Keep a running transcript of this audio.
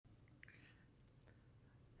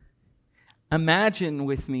Imagine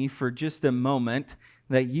with me for just a moment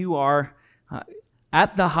that you are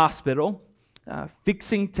at the hospital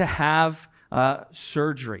fixing to have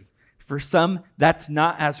surgery. For some, that's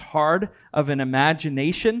not as hard of an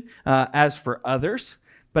imagination as for others.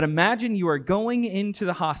 But imagine you are going into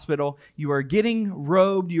the hospital, you are getting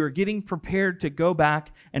robed, you are getting prepared to go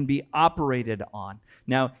back and be operated on.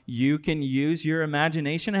 Now, you can use your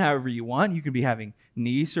imagination however you want. You could be having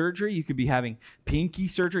knee surgery, you could be having pinky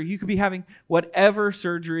surgery, you could be having whatever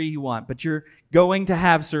surgery you want, but you're going to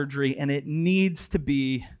have surgery and it needs to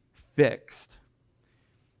be fixed.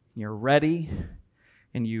 You're ready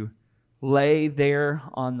and you lay there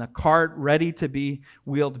on the cart ready to be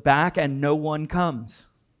wheeled back and no one comes.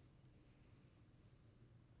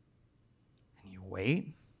 And you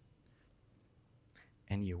wait.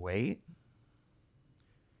 And you wait.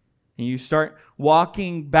 And you start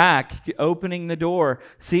walking back, opening the door,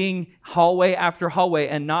 seeing hallway after hallway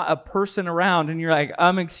and not a person around. And you're like,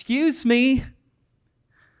 excuse me.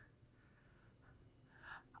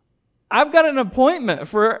 I've got an appointment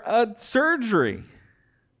for a surgery.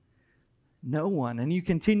 No one. And you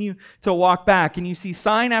continue to walk back and you see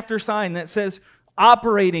sign after sign that says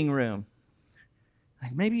operating room.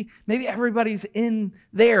 Like maybe everybody's in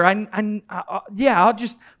there. I'll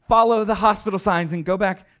just follow the hospital signs and go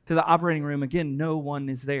back to the operating room. Again, no one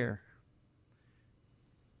is there.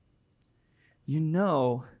 You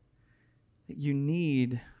know that you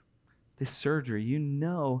need this surgery. You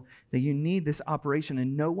know that you need this operation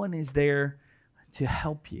and no one is there to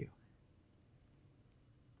help you.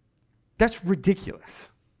 That's ridiculous.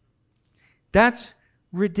 That's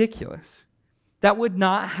ridiculous. That would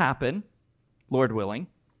not happen, Lord willing.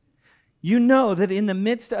 You know that in the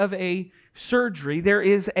midst of a surgery, there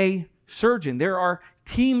is a surgeon. There are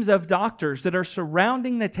teams of doctors that are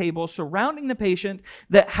surrounding the table, surrounding the patient,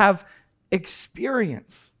 that have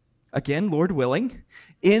experience, again, Lord willing,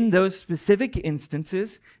 in those specific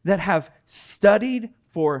instances, that have studied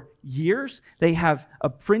for years. They have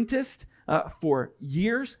apprenticed for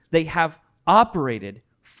years. They have operated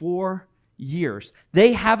for years.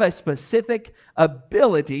 They have a specific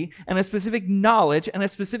ability and a specific knowledge and a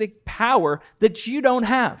specific power that you don't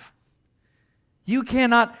have. You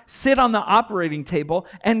cannot sit on the operating table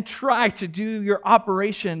and try to do your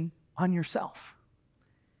operation on yourself.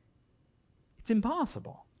 It's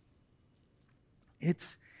impossible.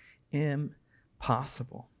 It's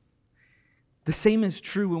impossible. The same is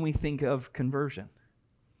true when we think of conversion.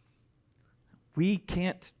 We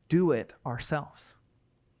can't do it ourselves.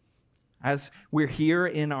 As we're here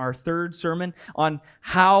in our third sermon on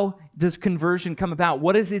how does conversion come about,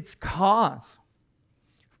 what is its cause?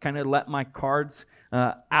 I've kind of let my cards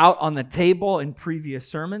out on the table in previous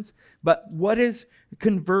sermons, but what is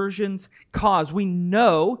conversion's cause? We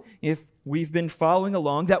know, if we've been following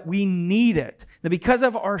along, that we need it. That because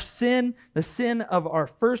of our sin, the sin of our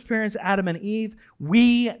first parents, Adam and Eve,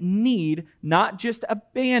 we need not just a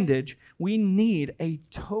bandage, we need a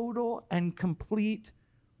total and complete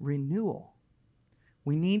renewal.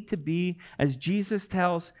 We need to be, as Jesus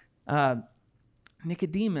tells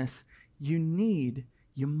Nicodemus,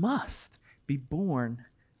 you must be born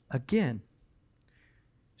again.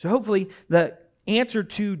 So hopefully the answer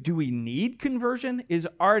to do we need conversion is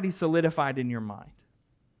already solidified in your mind.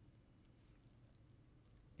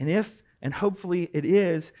 And hopefully it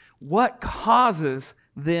is, what causes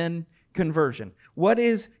then conversion? What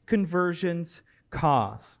is conversion's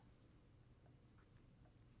cause?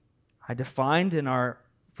 I defined in our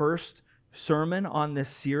first sermon on this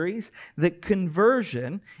series that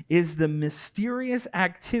conversion is the mysterious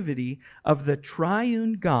activity of the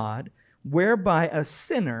triune God whereby a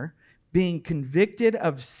sinner, being convicted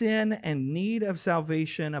of sin and need of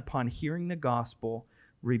salvation upon hearing the gospel,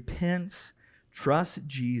 repents, trusts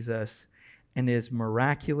Jesus, and is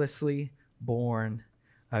miraculously born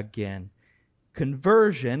again.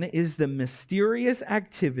 Conversion is the mysterious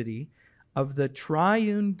activity of the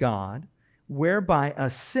triune God, whereby a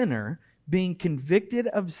sinner, being convicted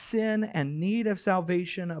of sin and need of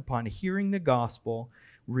salvation upon hearing the gospel,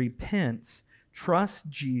 repents, trusts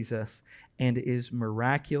Jesus, and is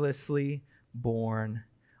miraculously born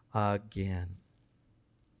again.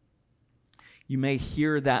 You may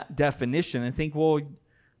hear that definition and think, well,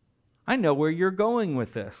 I know where you're going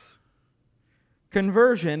with this.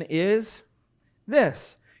 Conversion is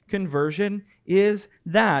this. Conversion is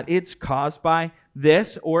that. It's caused by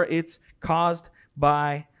this or it's caused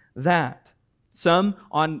by that. Some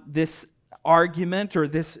on this argument or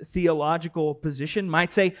this theological position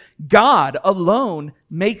might say God alone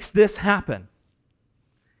makes this happen.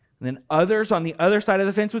 And then others on the other side of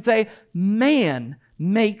the fence would say man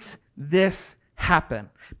makes this happen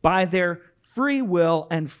by their free will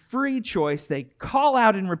and free choice. They call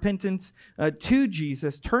out in repentance to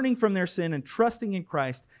Jesus, turning from their sin and trusting in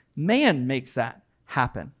Christ. Man makes that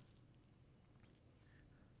happen.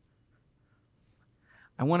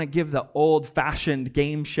 I want to give the old-fashioned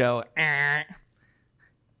game show.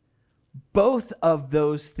 Both of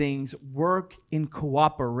those things work in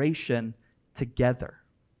cooperation together.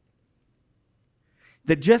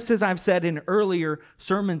 That just as I've said in earlier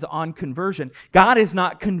sermons on conversion, God is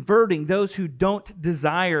not converting those who don't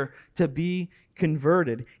desire to be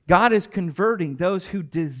converted. God is converting those who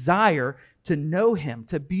desire to know Him,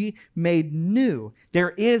 to be made new. There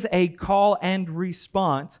is a call and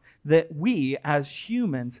response that we as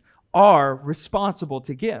humans are responsible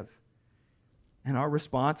to give. And our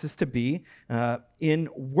response is to be in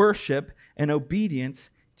worship and obedience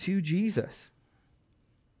to Jesus.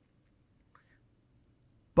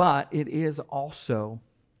 But it is also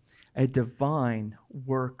a divine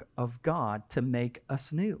work of God to make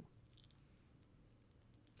us new.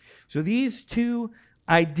 So these two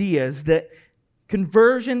ideas, that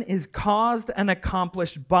conversion is caused and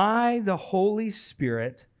accomplished by the Holy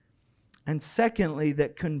Spirit, and secondly,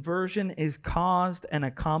 that conversion is caused and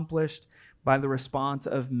accomplished by the response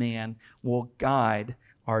of man, will guide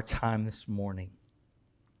our time this morning.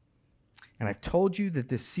 And I've told you that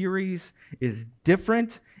this series is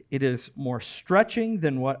different. It is more stretching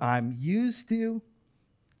than what I'm used to.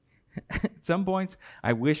 At some points,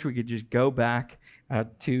 I wish we could just go back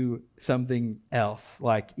to something else,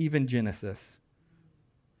 like even Genesis.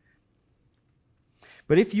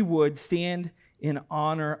 But if you would, stand in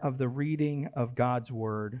honor of the reading of God's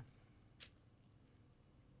Word.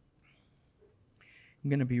 I'm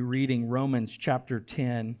going to be reading Romans chapter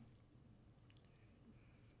 10.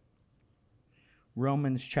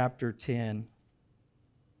 Romans chapter 10,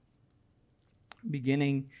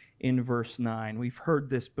 beginning in verse 9. We've heard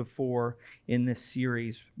this before in this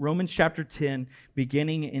series. Romans chapter 10,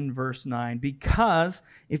 beginning in verse 9. Because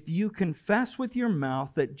if you confess with your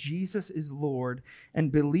mouth that Jesus is Lord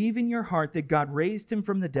and believe in your heart that God raised him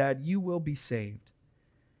from the dead, you will be saved.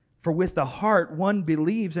 For with the heart one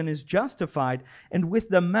believes and is justified, and with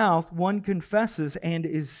the mouth one confesses and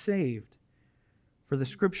is saved. For the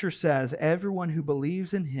Scripture says, everyone who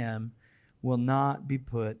believes in him will not be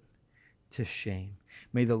put to shame.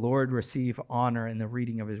 May the Lord receive honor in the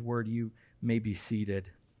reading of his word. You may be seated.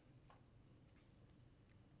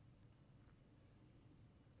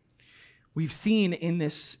 We've seen in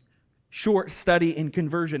this short study in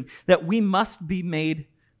conversion that we must be made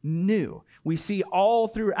new. We see all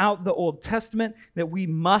throughout the Old Testament that we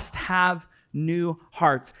must have new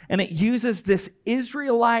hearts. And it uses this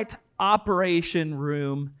Israelite operation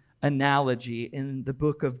room analogy in the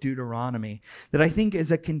book of Deuteronomy that I think is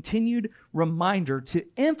a continued reminder to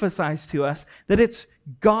emphasize to us that it's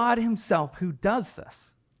God himself who does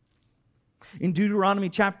this. In Deuteronomy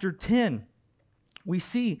chapter 10, we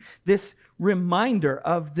see this reminder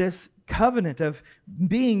of this covenant of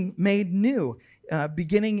being made new,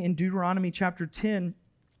 beginning in Deuteronomy chapter 10,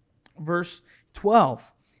 verse 12.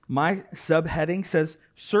 My subheading says,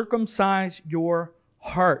 circumcise your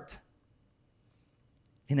heart.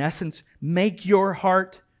 In essence, make your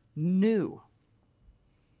heart new.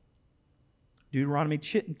 Deuteronomy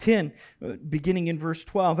 10, beginning in verse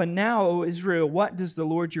 12. And now, O Israel, what does the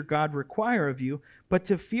Lord your God require of you but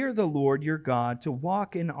to fear the Lord your God, to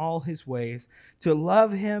walk in all his ways, to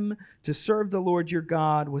love him, to serve the Lord your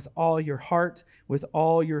God with all your heart, with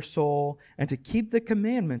all your soul, and to keep the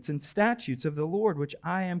commandments and statutes of the Lord, which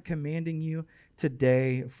I am commanding you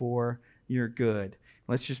today for your good.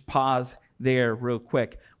 Let's just pause there real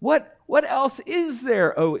quick. What else is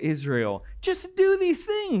there, O Israel? Just do these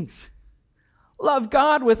things. Love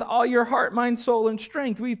God with all your heart, mind, soul, and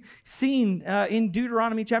strength. We've seen in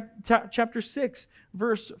Deuteronomy chapter 6,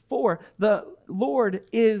 verse 4, the Lord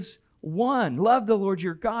is one. Love the Lord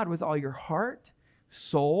your God with all your heart,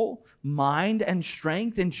 soul, mind, and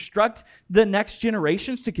strength. Instruct the next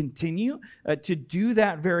generations to continue to do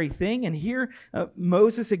that very thing. And here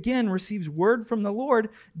Moses again receives word from the Lord.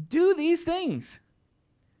 Do these things.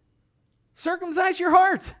 Circumcise your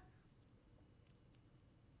heart.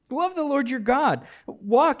 Love the Lord your God.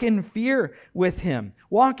 Walk in fear with him.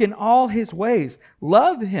 Walk in all his ways.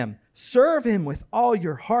 Love him. Serve him with all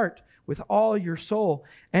your heart, with all your soul,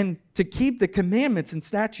 and to keep the commandments and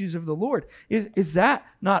statutes of the Lord. Is that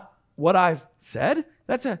not what I've said?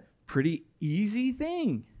 That's a pretty easy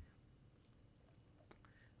thing.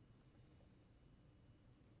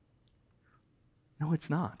 No, it's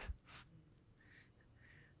not.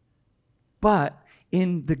 But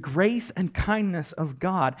in the grace and kindness of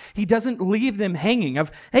God. He doesn't leave them hanging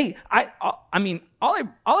of, hey, I mean, all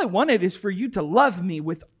I wanted is for you to love me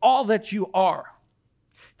with all that you are,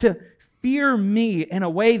 to fear me in a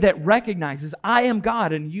way that recognizes I am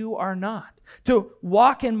God and you are not, to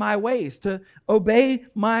walk in my ways, to obey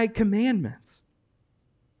my commandments.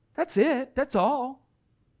 That's it. That's all.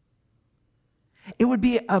 It would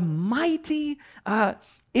be a mighty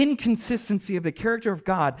inconsistency of the character of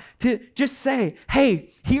God to just say,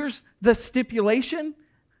 hey, here's the stipulation,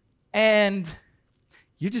 and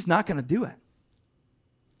you're just not going to do it.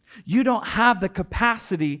 You don't have the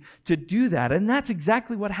capacity to do that. And that's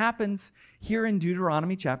exactly what happens here in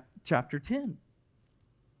Deuteronomy chapter 10.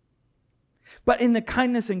 But in the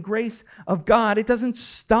kindness and grace of God, it doesn't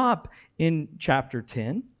stop in chapter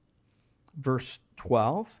 10, verse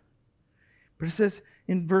 12. But it says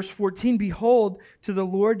in verse 14, behold, to the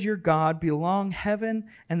Lord your God belong heaven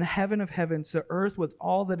and the heaven of heavens, the earth with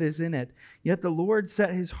all that is in it. Yet the Lord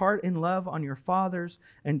set his heart in love on your fathers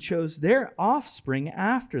and chose their offspring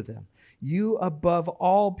after them, you above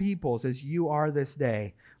all peoples as you are this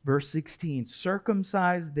day. Verse 16,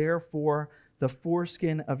 circumcise therefore the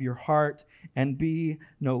foreskin of your heart and be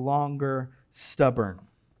no longer stubborn.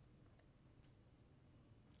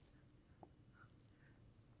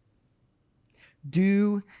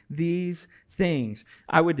 Do these things.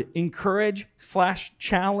 I would encourage /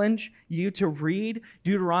 challenge you to read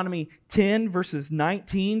Deuteronomy 10 verses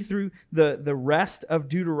 19 through the rest of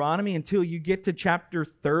Deuteronomy until you get to chapter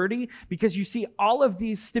 30, because you see all of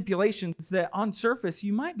these stipulations that on surface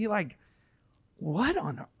you might be like, what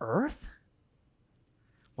on earth?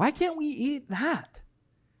 Why can't we eat that?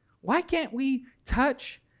 Why can't we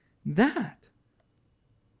touch that?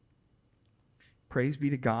 Praise be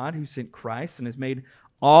to God who sent Christ and has made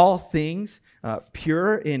all things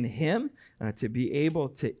pure in him to be able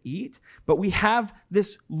to eat. But we have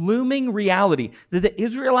this looming reality that the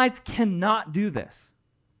Israelites cannot do this.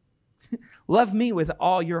 Love me with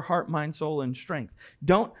all your heart, mind, soul, and strength.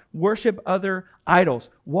 Don't worship other idols.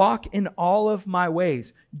 Walk in all of my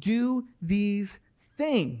ways. Do these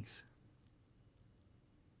things.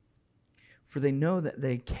 For they know that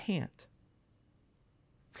they can't.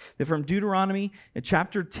 That from Deuteronomy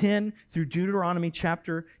chapter 10 through Deuteronomy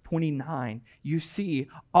chapter 29, you see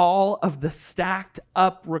all of the stacked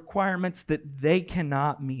up requirements that they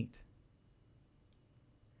cannot meet.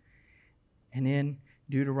 And in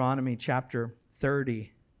Deuteronomy chapter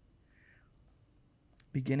 30,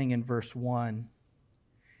 beginning in verse 1,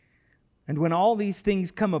 and when all these things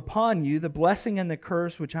come upon you, the blessing and the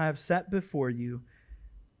curse which I have set before you,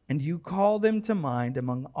 and you call them to mind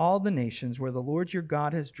among all the nations where the Lord your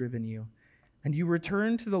God has driven you, and you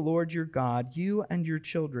return to the Lord your God, you and your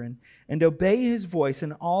children, and obey his voice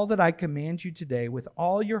in all that I command you today with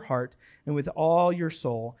all your heart and with all your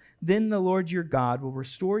soul, then the Lord your God will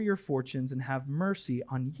restore your fortunes and have mercy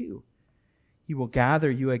on you. He will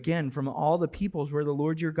gather you again from all the peoples where the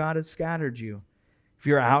Lord your God has scattered you. If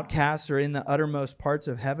your outcasts are in the uttermost parts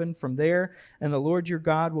of heaven, from there, and the Lord your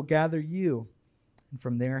God will gather you, and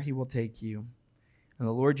from there he will take you. And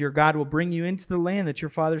the Lord your God will bring you into the land that your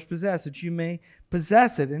fathers possessed, that you may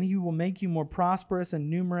possess it, and he will make you more prosperous and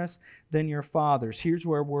numerous than your fathers. Here's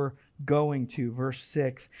where we're going to, verse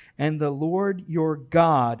 6. And the Lord your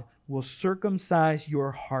God will circumcise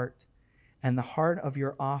your heart and the heart of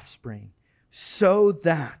your offspring, so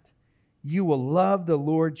that you will love the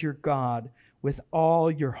Lord your God with all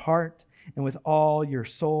your heart and with all your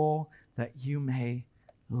soul, that you may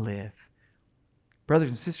live. Brothers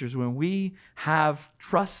and sisters, when we have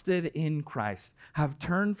trusted in Christ, have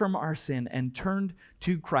turned from our sin and turned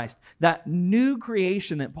to Christ, that new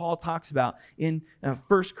creation that Paul talks about in 2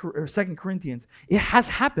 Corinthians, it has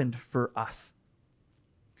happened for us.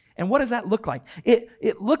 And what does that look like?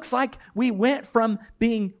 It looks like we went from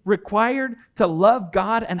being required to love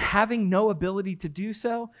God and having no ability to do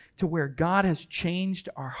so, to where God has changed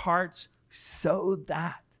our hearts so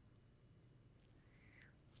that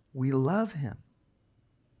we love him.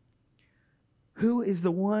 Who is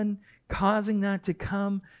the one causing that to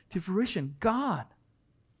come to fruition? God.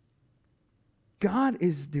 God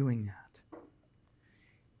is doing that.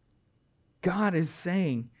 God is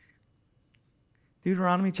saying,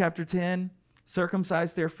 Deuteronomy chapter 10,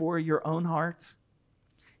 circumcise therefore your own hearts.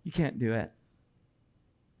 You can't do it.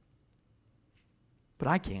 But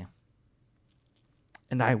I can.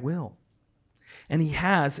 And I will. And he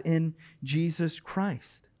has in Jesus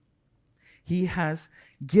Christ. He has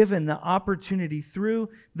given the opportunity through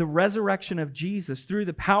the resurrection of Jesus, through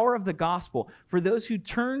the power of the gospel, for those who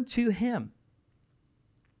turn to him.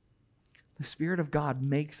 The Spirit of God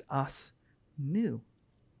makes us new.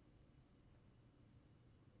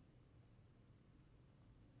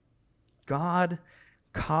 God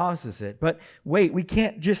causes it. But wait, we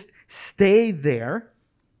can't just stay there.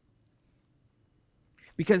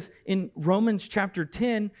 Because in Romans chapter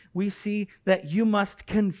 10, we see that you must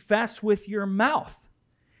confess with your mouth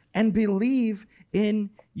and believe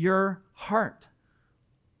in your heart.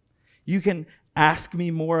 You can ask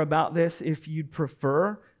me more about this if you'd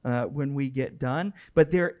prefer when we get done.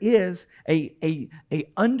 But there is a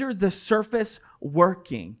under the surface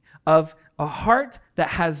working of a heart that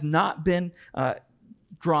has not been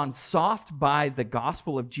drawn soft by the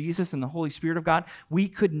gospel of Jesus and the Holy Spirit of God. We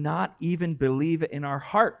could not even believe in our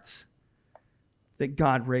hearts that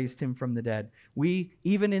God raised him from the dead. We,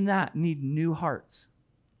 even in that, need new hearts.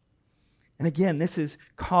 And again, this is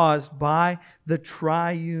caused by the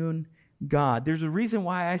triune God. There's a reason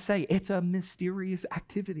why I say it's a mysterious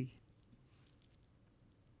activity.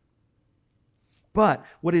 But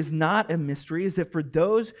what is not a mystery is that for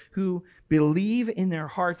those who believe in their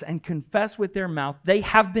hearts and confess with their mouth, they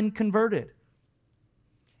have been converted.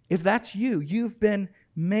 If that's you, you've been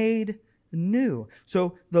made new.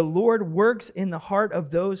 So the Lord works in the heart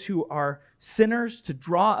of those who are sinners to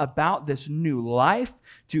draw about this new life,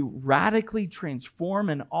 to radically transform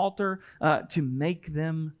and alter, to make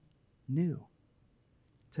them new,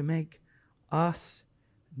 to make us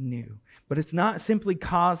new. But it's not simply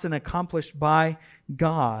caused and accomplished by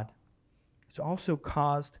God. It's also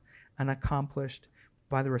caused and accomplished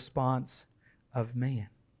by the response of man.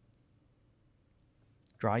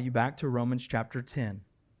 Draw you back to Romans chapter 10,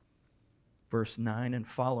 verse 9 and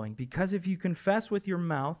following. Because if you confess with your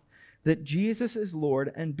mouth that Jesus is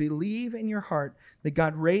Lord and believe in your heart that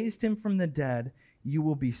God raised him from the dead, you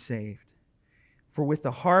will be saved. For with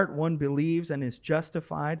the heart one believes and is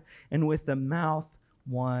justified, and with the mouth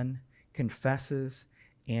one confesses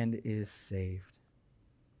and is saved.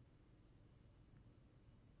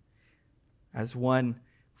 As one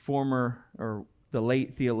former or the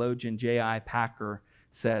late theologian J.I. Packer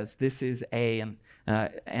says, this is an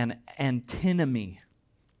antinomy.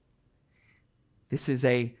 This is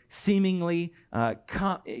a seemingly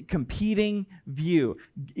competing view.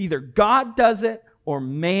 Either God does it or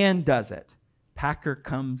man does it. Packer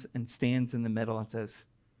comes and stands in the middle and says,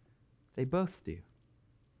 they both do.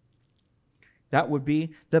 That would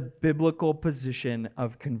be the biblical position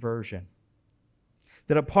of conversion.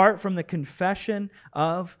 That apart from the confession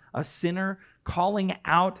of a sinner calling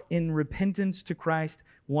out in repentance to Christ,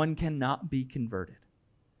 one cannot be converted.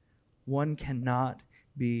 One cannot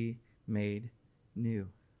be made new.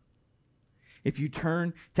 If you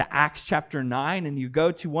turn to Acts chapter 9 and you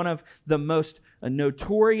go to one of the most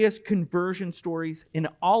notorious conversion stories in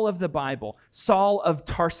all of the Bible, Saul of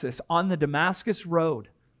Tarsus on the Damascus Road,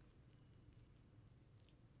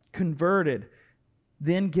 converted,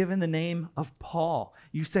 then given the name of Paul.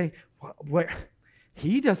 You say, what?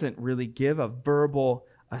 He doesn't really give a verbal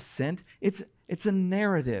assent. It's a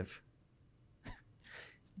narrative.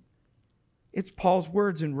 It's Paul's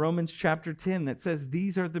words in Romans chapter 10 that says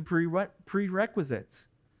these are the prerequisites.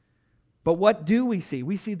 But what do we see?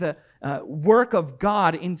 We see the work of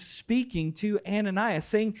God in speaking to Ananias,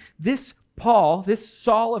 saying, this Paul, this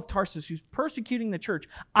Saul of Tarsus who's persecuting the church,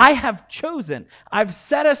 I have chosen, I've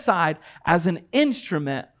set aside as an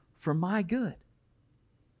instrument for my good.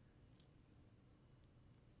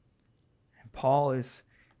 And Paul is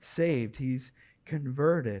saved. He's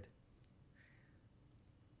converted.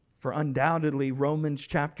 For undoubtedly, Romans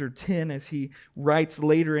chapter 10, as he writes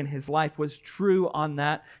later in his life, was true on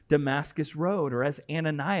that Damascus road, or as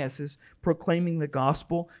Ananias is proclaiming the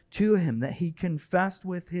gospel to him, that he confessed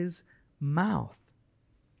with his mouth.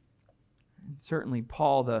 And certainly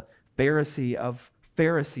Paul, the Pharisee of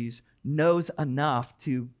Pharisees, knows enough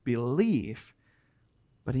to believe,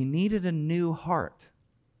 but he needed a new heart.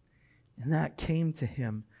 And that came to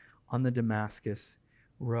him on the Damascus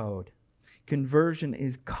road. Conversion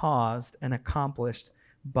is caused and accomplished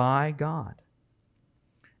by God.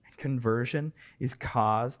 And conversion is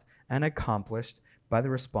caused and accomplished by the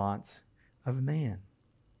response of man.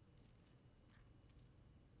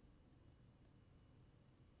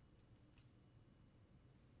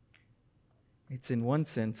 It's in one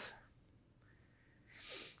sense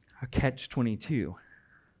a catch-22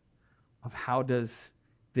 of how does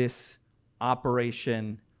this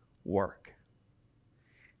operation work.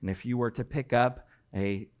 And if you were to pick up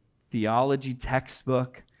a theology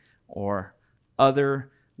textbook or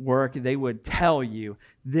other work, they would tell you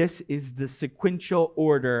this is the sequential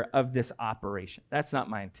order of this operation. That's not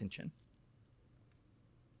my intention.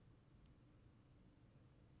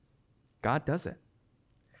 God does it.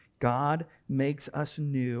 God makes us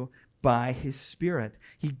new by His Spirit.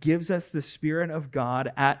 He gives us the Spirit of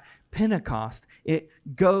God at Pentecost. It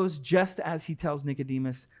goes just as He tells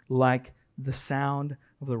Nicodemus, like the sound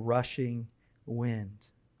of the rushing wind.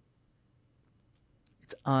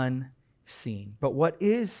 It's unseen. But what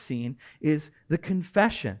is seen is the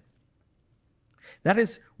confession. That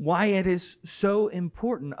is why it is so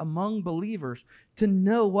important among believers to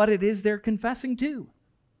know what it is they're confessing to.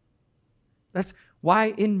 That's why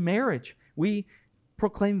in marriage we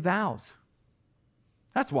proclaim vows.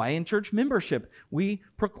 That's why in church membership we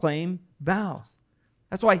proclaim vows.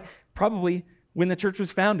 That's why probably when the church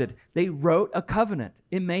was founded, they wrote a covenant.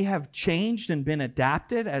 It may have changed and been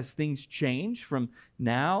adapted as things change from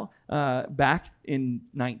now back in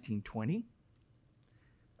 1920.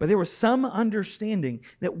 But there was some understanding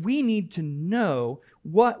that we need to know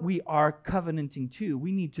what we are covenanting to.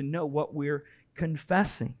 We need to know what we're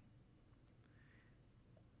confessing.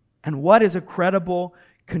 And what is a credible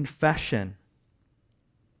confession?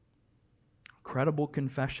 Credible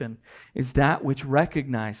confession is that which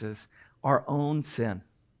recognizes our own sin.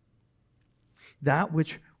 That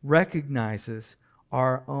which recognizes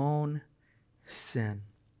our own sin.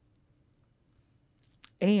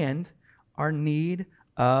 And our need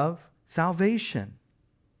of salvation.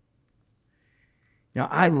 Now,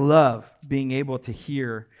 I love being able to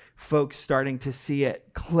hear folks starting to see it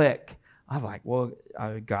click. I'm like, well,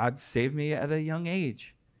 God saved me at a young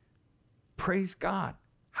age. Praise God.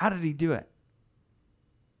 How did He do it?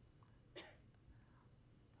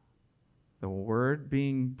 The word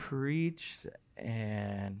being preached,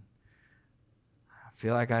 and I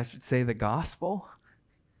feel like I should say the gospel.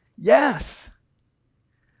 Yes.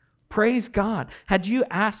 Praise God. Had you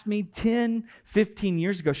asked me 10, 15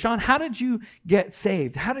 years ago, Sean, how did you get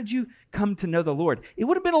saved? How did you come to know the Lord? It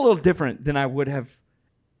would have been a little different than I would have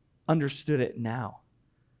understood it now.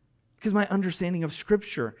 Because my understanding of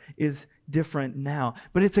Scripture is different now.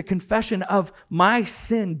 But it's a confession of my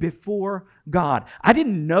sin before God. I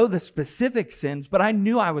didn't know the specific sins, but I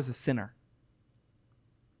knew I was a sinner.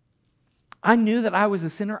 I knew that I was a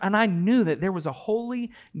sinner, and I knew that there was a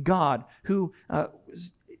holy God who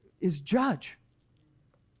is judge.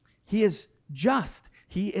 He is just.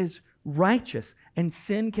 He is righteous. And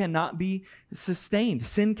sin cannot be sustained.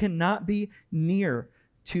 Sin cannot be near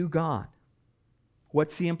to God.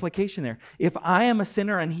 What's the implication there? If I am a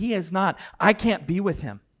sinner and He is not, I can't be with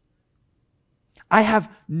Him. I have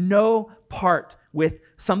no part with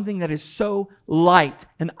something that is so light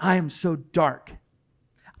and I am so dark.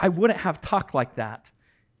 I wouldn't have talked like that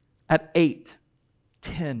at 8,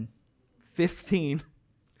 10, 15,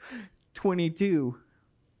 22.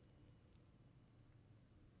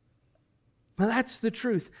 But that's the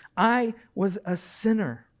truth. I was a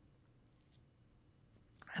sinner.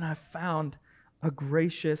 And I found a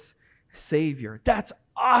gracious Savior. That's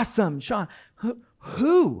awesome, Sean.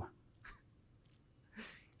 Who?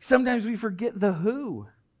 Sometimes we forget the who.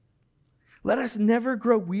 Let us never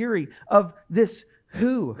grow weary of this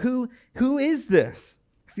who. Who is this?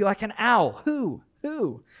 I feel like an owl.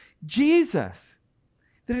 Who? Jesus.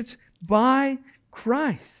 That it's by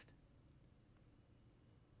Christ.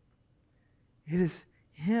 It is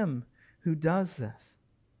Him who does this.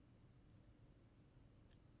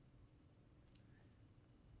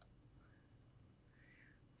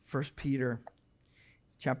 1 Peter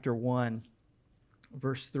chapter 1,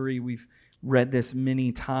 verse 3, we've read this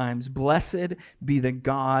many times. Blessed be the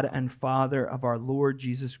God and Father of our Lord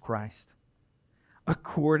Jesus Christ.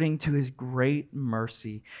 According to His great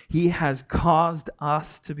mercy, He has caused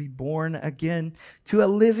us to be born again to a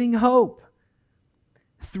living hope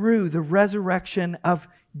through the resurrection of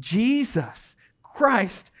Jesus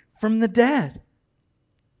Christ from the dead.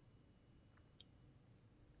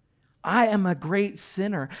 I am a great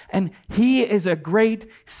sinner, and He is a great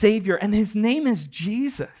Savior, and His name is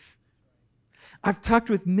Jesus. I've talked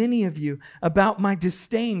with many of you about my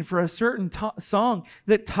disdain for a certain song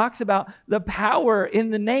that talks about the power in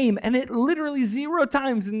the name, and it literally 0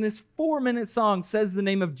 times in this 4-minute song says the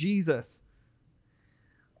name of Jesus.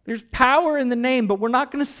 There's power in the name, but we're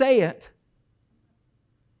not going to say it.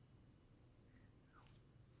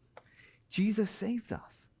 Jesus saved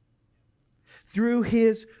us. Through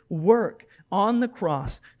His work on the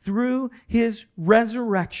cross, through His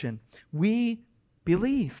resurrection, we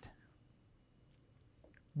believed.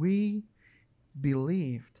 We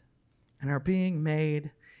believed and are being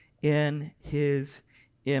made in His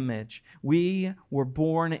image. We were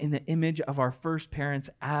born in the image of our first parents,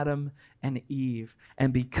 Adam and Eve.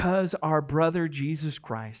 And because our brother Jesus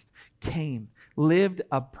Christ came, lived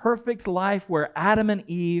a perfect life where Adam and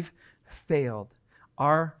Eve failed,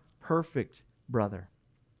 our perfect brother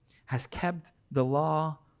has kept the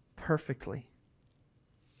law perfectly,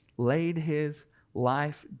 laid his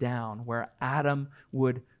life down where Adam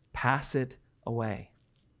would pass it away.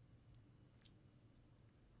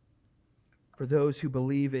 For those who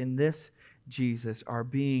believe in this Jesus are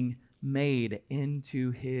being made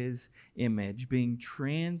into his image, being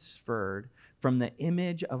transferred from the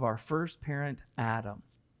image of our first parent Adam,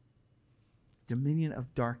 dominion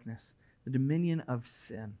of darkness, the dominion of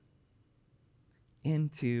sin,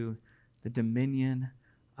 into the dominion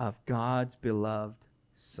of God's beloved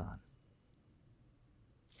Son.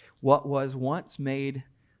 What was once made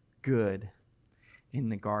good in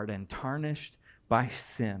the garden, tarnished by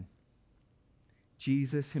sin,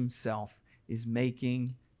 Jesus himself is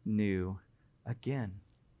making new again.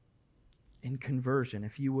 In conversion,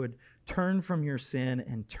 if you would turn from your sin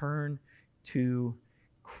and turn to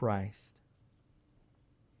Christ.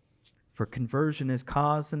 For conversion is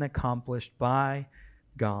caused and accomplished by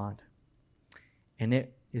God, and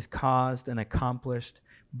it is caused and accomplished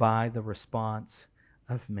by the response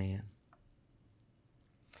of man.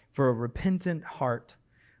 For a repentant heart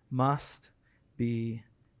must be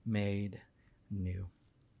made new.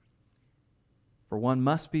 For one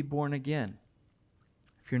must be born again.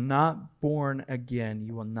 If you're not born again,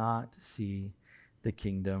 you will not see the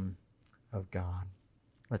kingdom of God.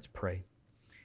 Let's pray.